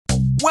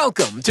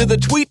Welcome to the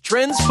Tweet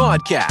Trends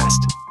Podcast.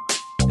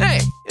 Hey,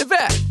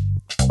 Yvette,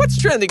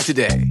 what's trending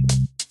today?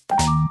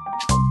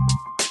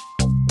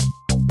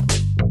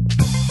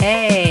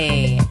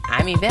 Hey,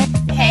 I'm Yvette.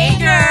 Hey,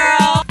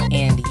 girl.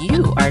 And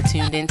you are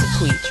tuned into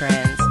Tweet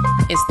Trends.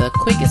 It's the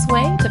quickest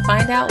way to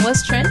find out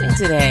what's trending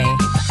today.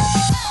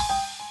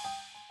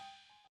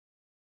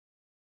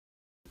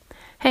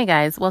 Hey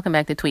guys, welcome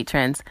back to Tweet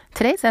Trends.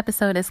 Today's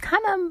episode is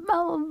kind of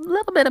a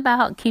little bit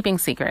about keeping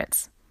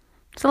secrets.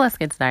 So let's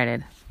get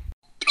started.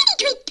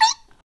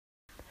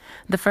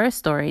 The first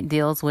story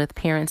deals with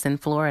parents in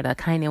Florida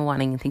kind of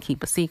wanting to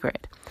keep a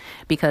secret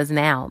because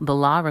now the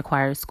law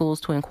requires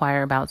schools to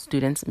inquire about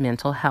students'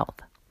 mental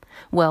health.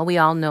 Well, we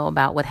all know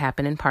about what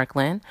happened in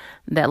Parkland.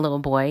 That little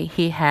boy,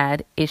 he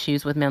had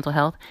issues with mental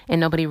health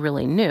and nobody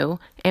really knew.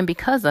 And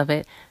because of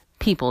it,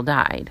 people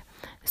died.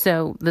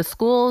 So the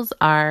schools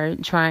are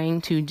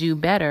trying to do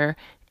better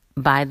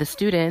by the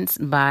students,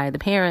 by the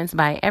parents,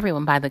 by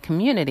everyone, by the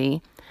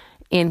community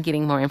in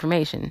getting more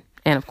information.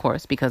 And of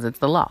course, because it's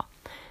the law.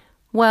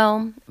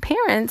 Well,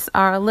 parents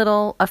are a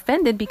little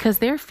offended because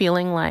they're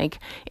feeling like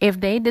if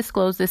they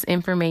disclose this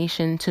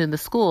information to the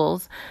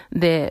schools,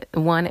 that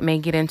one, it may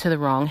get into the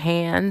wrong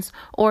hands,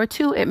 or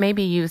two, it may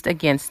be used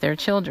against their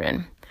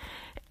children.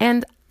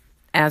 And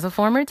as a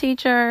former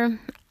teacher,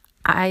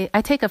 I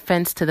take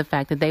offense to the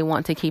fact that they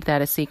want to keep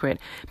that a secret,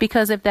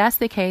 because if that's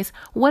the case,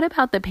 what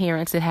about the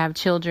parents that have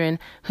children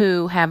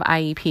who have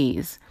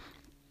IEPs?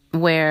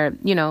 Where,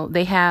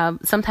 they have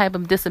some type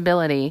of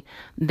disability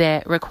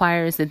that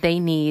requires that they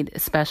need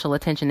special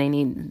attention, they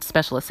need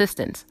special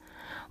assistance.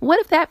 What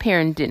if that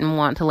parent didn't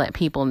want to let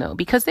people know?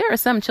 Because there are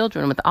some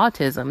children with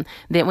autism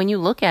that when you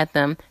look at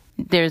them,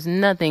 there's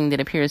nothing that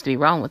appears to be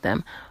wrong with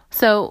them.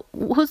 So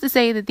who's to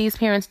say that these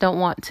parents don't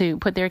want to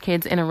put their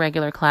kids in a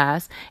regular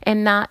class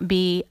and not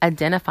be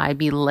identified,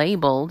 be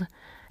labeled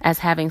as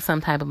having some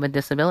type of a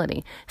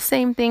disability?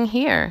 Same thing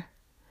here.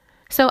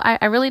 So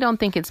I really don't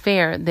think it's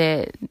fair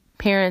that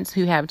parents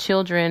who have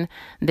children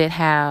that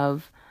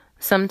have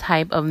some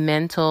type of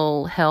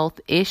mental health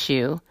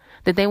issue,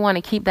 that they want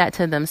to keep that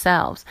to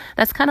themselves.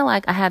 That's kind of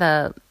like I had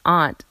a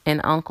aunt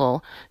and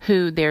uncle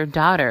who their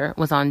daughter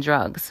was on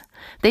drugs.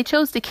 They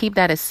chose to keep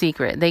that a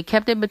secret. They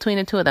kept it between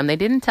the two of them. They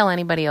didn't tell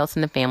anybody else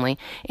in the family.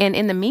 And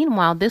in the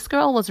meanwhile, this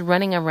girl was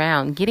running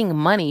around getting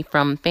money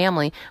from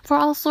family for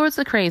all sorts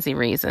of crazy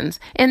reasons.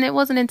 And it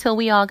wasn't until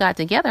we all got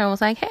together and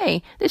was like,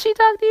 hey, did she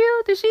talk to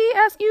you? Did she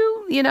ask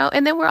you?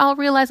 And then we're all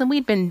realizing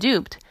we'd been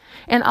duped.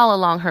 And all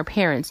along, her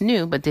parents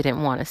knew, but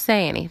didn't want to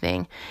say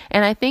anything.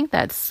 And I think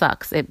that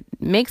sucks. It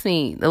makes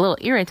me a little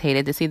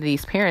irritated to see that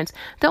these parents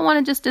don't want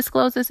to just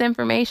disclose this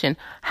information.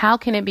 How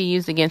can it be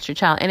used against your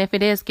child? And if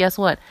it is, guess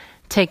what?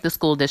 Take the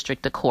school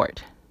district to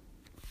court.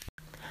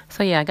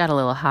 So yeah, I got a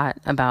little hot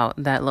about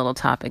that little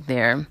topic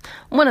there.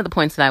 One of the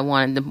points that I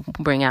wanted to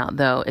bring out,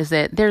 though, is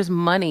that there's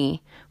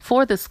money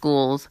for the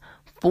schools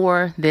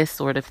for this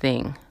sort of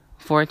thing,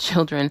 for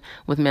children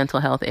with mental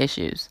health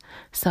issues.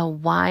 So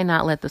why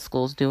not let the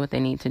schools do what they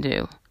need to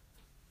do?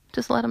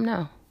 Just let them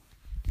know.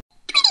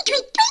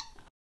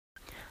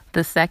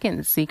 The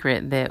second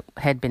secret that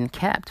had been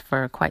kept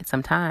for quite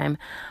some time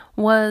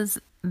was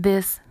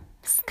this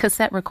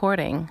cassette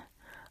recording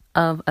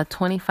of a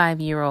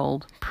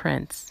 25-year-old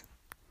Prince.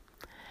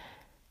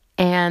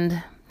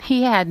 And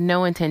he had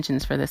no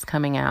intentions for this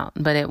coming out,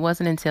 but it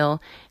wasn't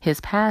until his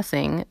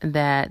passing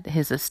that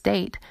his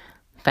estate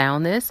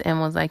found this and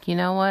was like, you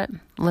know what?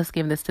 Let's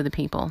give this to the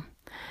people.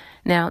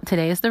 Now,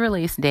 today is the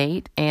release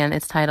date, and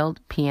it's titled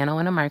Piano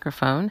and a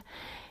Microphone.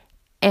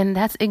 And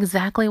that's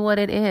exactly what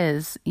it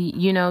is.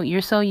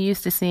 You're so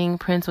used to seeing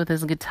Prince with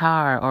his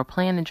guitar or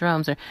playing the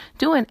drums or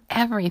doing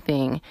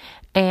everything.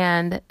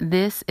 And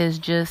this is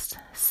just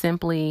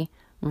simply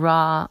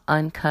raw,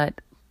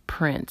 uncut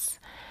Prince.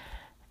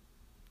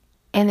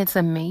 And it's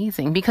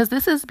amazing because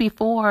this is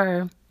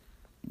before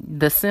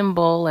the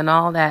symbol and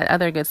all that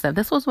other good stuff.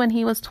 This was when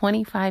he was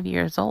 25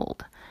 years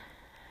old.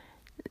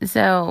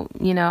 So,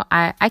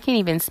 I can't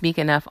even speak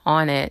enough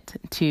on it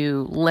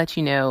to let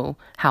you know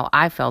how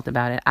I felt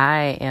about it.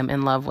 I am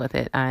in love with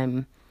it.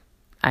 I'm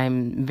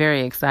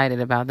very excited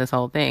about this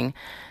whole thing.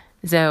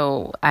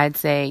 So I'd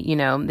say,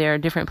 there are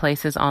different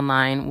places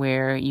online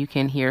where you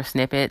can hear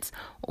snippets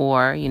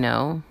or,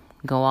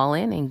 go all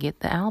in and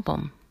get the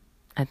album.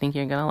 I think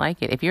you're going to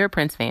like it. If you're a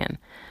Prince fan,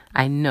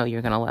 I know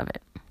you're going to love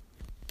it.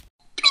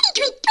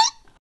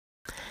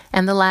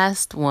 And the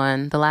last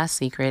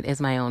secret is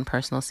my own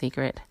personal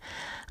secret.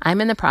 I'm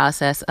in the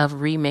process of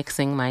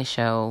remixing my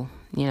show.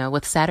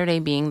 With Saturday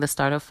being the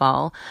start of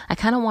fall, I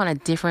kind of want a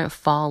different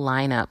fall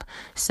lineup.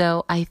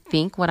 So I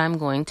think what I'm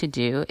going to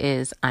do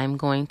is I'm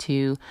going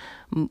to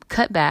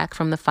cut back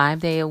from the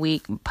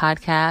 5-day-a-week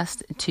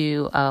podcast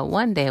to a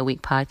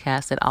 1-day-a-week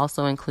podcast that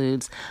also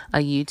includes a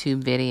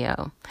YouTube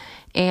video.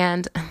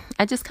 And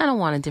I just kind of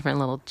want a different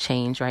little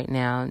change right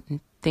now.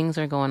 Things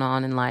are going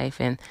on in life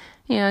and,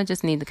 I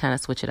just need to kind of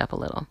switch it up a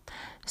little.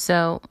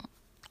 So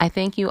I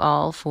thank you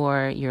all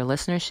for your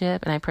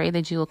listenership, and I pray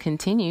that you will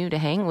continue to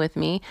hang with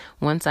me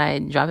once I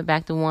drop it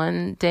back to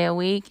 1 day a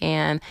week.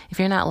 And if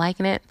you're not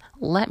liking it,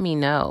 let me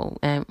know.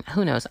 And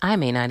who knows, I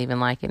may not even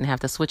like it and have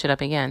to switch it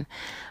up again.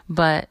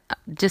 But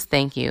just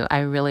thank you. I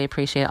really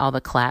appreciate all the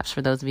claps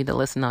for those of you that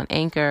listen on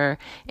Anchor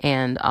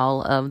and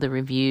all of the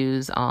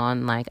reviews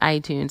on like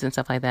iTunes and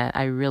stuff like that.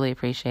 I really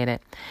appreciate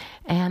it.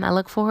 And I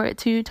look forward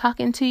to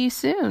talking to you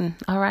soon.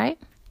 All right.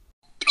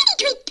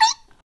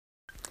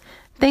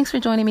 Thanks for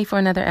joining me for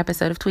another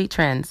episode of Tweet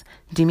Trends.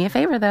 Do me a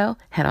favor, though.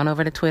 Head on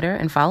over to Twitter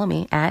and follow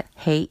me at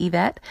Hey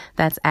Yvette.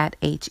 That's at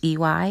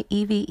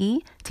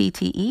HeyEveTTE.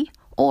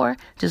 Or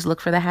just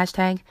look for the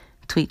hashtag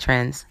Tweet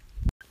Trends.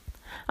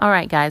 All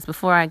right, guys,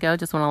 before I go,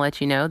 just want to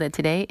let you know that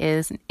today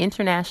is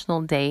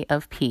International Day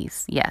of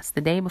Peace. Yes,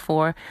 the day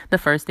before the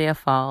first day of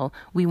fall.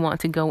 We want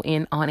to go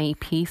in on a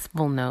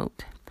peaceful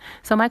note.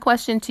 So my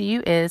question to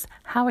you is,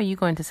 how are you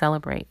going to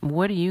celebrate?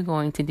 What are you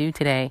going to do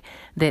today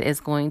that is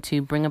going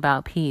to bring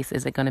about peace?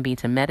 Is it going to be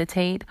to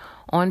meditate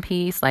on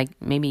peace? Like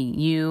maybe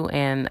you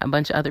and a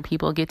bunch of other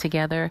people get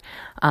together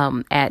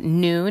at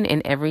noon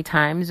in every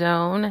time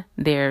zone.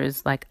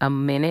 There's like a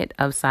minute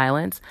of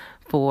silence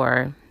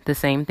for the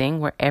same thing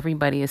where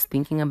everybody is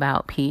thinking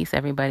about peace.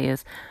 Everybody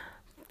is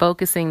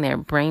focusing their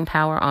brain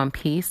power on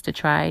peace to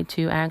try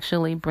to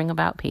actually bring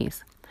about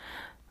peace.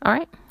 All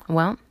right.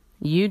 Well,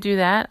 you do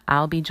that.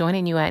 I'll be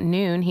joining you at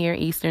noon here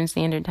Eastern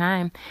Standard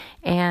Time.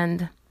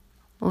 And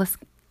let's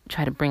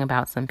try to bring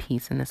about some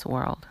peace in this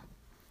world.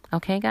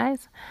 Okay,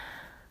 guys?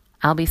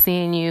 I'll be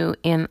seeing you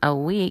in a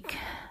week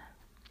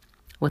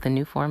with a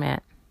new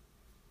format.